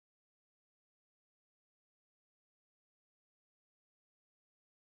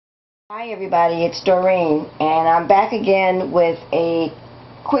Hi everybody, it's Doreen, and I'm back again with a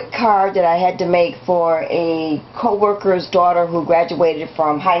quick card that I had to make for a co-worker's daughter who graduated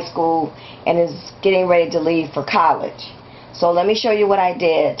from high school and is getting ready to leave for college. So let me show you what I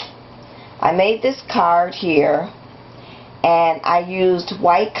did. I made this card here, and I used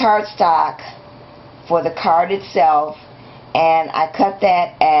white cardstock for the card itself, and I cut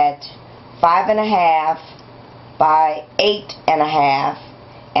that at 5.5 by 8.5.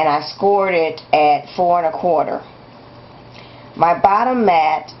 and I scored it at 4 1/4. My bottom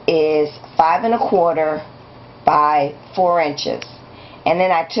mat is 5 1/4 by 4 inches. And then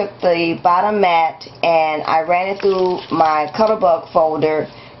I took the bottom mat and I ran it through my Cuttlebug folder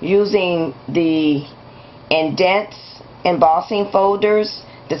using the indents embossing folders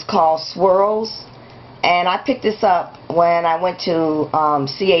that's called swirls. And I picked this up when I went to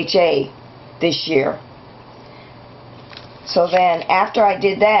CHA this year. So then after I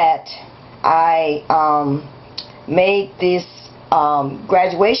did that, I made this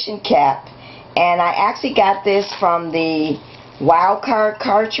graduation cap, and I actually got this from the Wild Card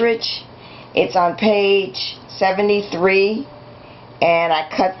cartridge. It's on page 73, and I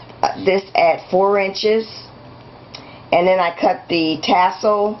cut this at 4 inches, and then I cut the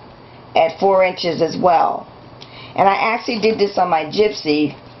tassel at 4 inches as well. And I actually did this on my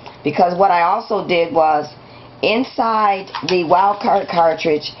Gypsy because what I also did was, inside the Wild Card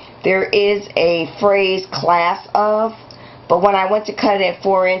cartridge there is a phrase class of, but when I went to cut it at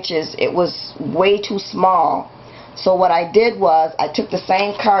 4 inches it was way too small. So what I did was I took the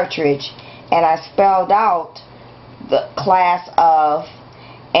same cartridge and I spelled out the class of,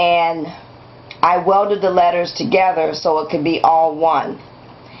 and I welded the letters together so it could be all one.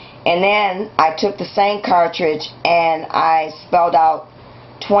 And then I took the same cartridge and I spelled out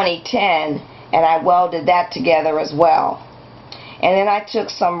 2010, and I welded that together as well. And then I took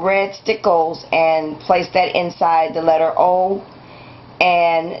some red stickles and placed that inside the letter O,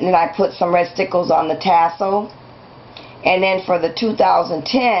 and then I put some red stickles on the tassel. And then for the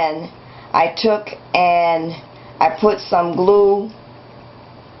 2010, I took and I put some glue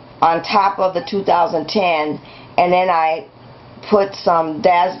on top of the 2010, and then I put some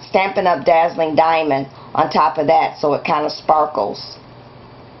Stampin' Up! Dazzling Diamond on top of that so it kind of sparkles.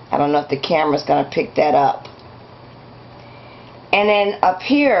 I don't know if the camera's going to pick that up. And then up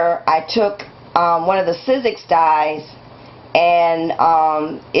here I took one of the Sizzix dies and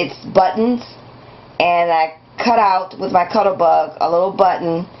its buttons, and I cut out with my Cuttlebug a little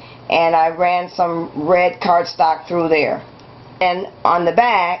button, and I ran some red cardstock through there. And on the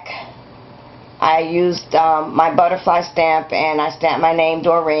back I used my butterfly stamp, and I stamped my name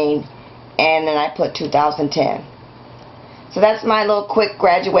Doreen, and then I put 2010. So that's my little quick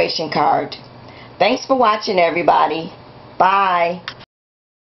graduation card. Thanks for watching everybody. Bye.